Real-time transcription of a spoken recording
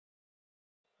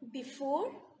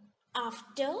before,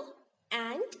 after,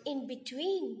 and in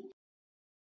between.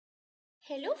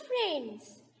 Hello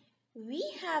friends, we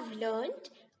have learned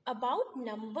about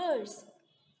numbers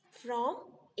from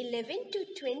 11 to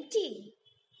 20.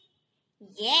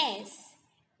 Yes,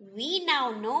 we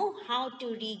now know how to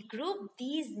regroup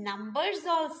these numbers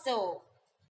also.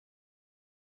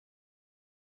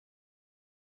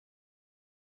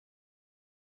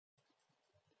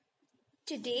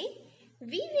 Today,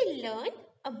 we will learn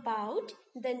about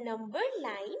the number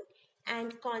line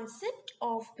and concept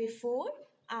of before,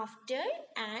 after,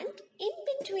 and in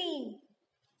between.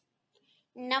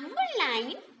 Number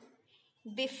line,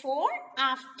 before,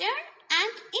 after,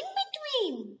 and in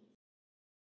between.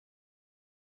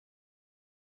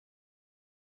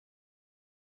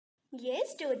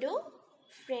 Yes, Dodo.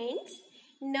 Friends,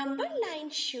 number line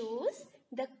shows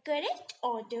the correct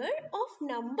order of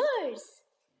numbers.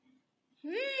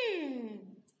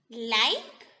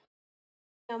 Like?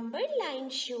 Number line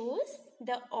shows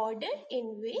the order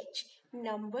in which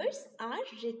numbers are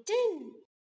written.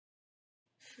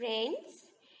 Friends,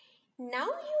 now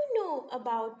you know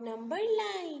about number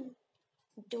line.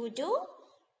 Dodo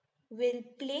will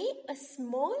play a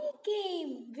small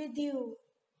game with you.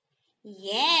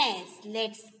 Yes,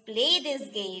 let's play this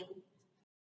game.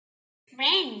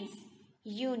 Friends,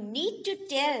 you need to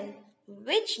tell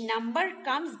which number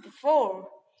comes before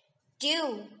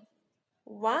 2,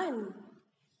 1,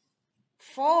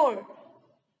 4,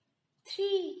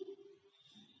 3,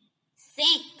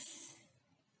 6,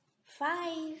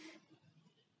 5,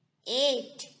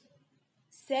 8,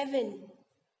 7,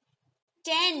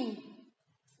 10,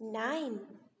 9,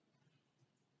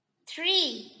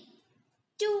 3,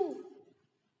 2,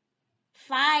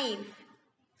 5,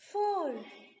 4,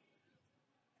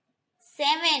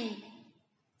 7,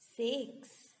 6,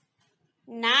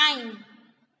 9.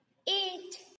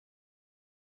 8.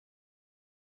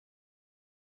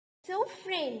 So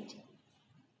friend,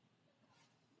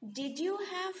 did you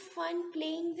have fun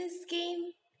playing this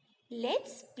game?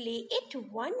 Let's play it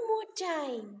one more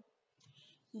time.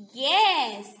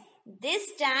 Yes,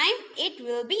 this time it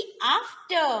will be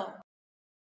after.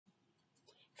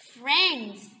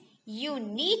 Friends, you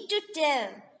need to tell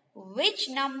which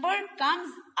number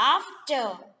comes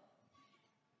after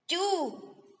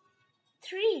 2,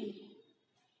 3,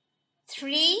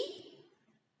 3,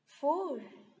 4,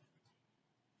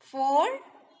 4,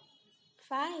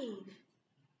 5,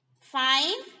 5,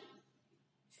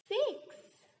 6,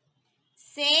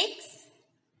 6,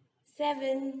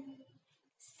 7,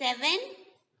 7,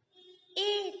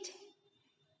 8,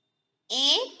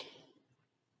 8,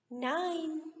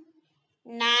 9,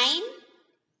 9.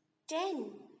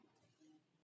 10.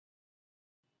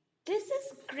 This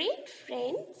is great,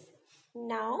 friends.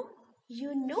 Now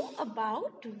you know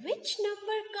about which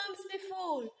number comes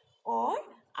before or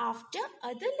after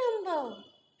other number.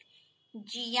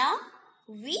 Gia,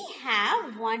 we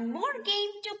have one more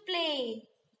game to play.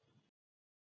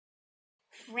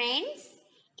 Friends,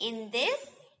 in this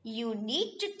you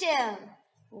need to tell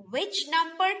which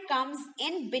number comes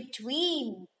in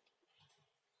between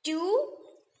 2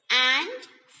 and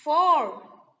 4,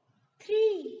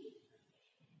 3,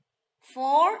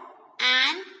 4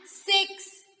 and 6,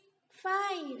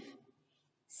 5,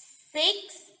 6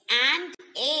 and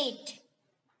 8,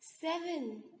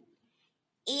 7,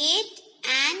 8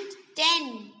 and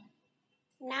 10,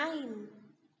 9,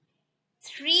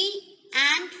 3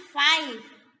 and 5,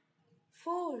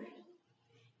 4,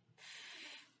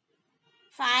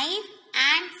 5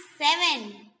 and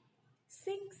 7,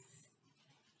 6,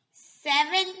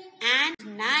 7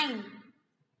 and 9.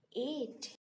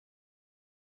 8.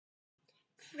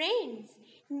 Friends,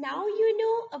 now you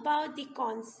know about the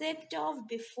concept of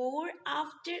before,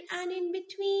 after, and in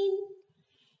between.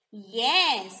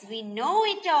 Yes, we know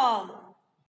it all.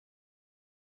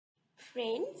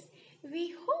 Friends,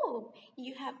 we hope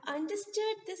you have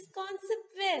understood this concept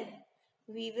well.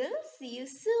 We will see you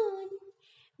soon.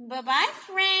 Bye-bye,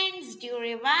 friends. Do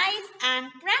revise and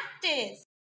practice.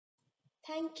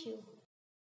 Thank you.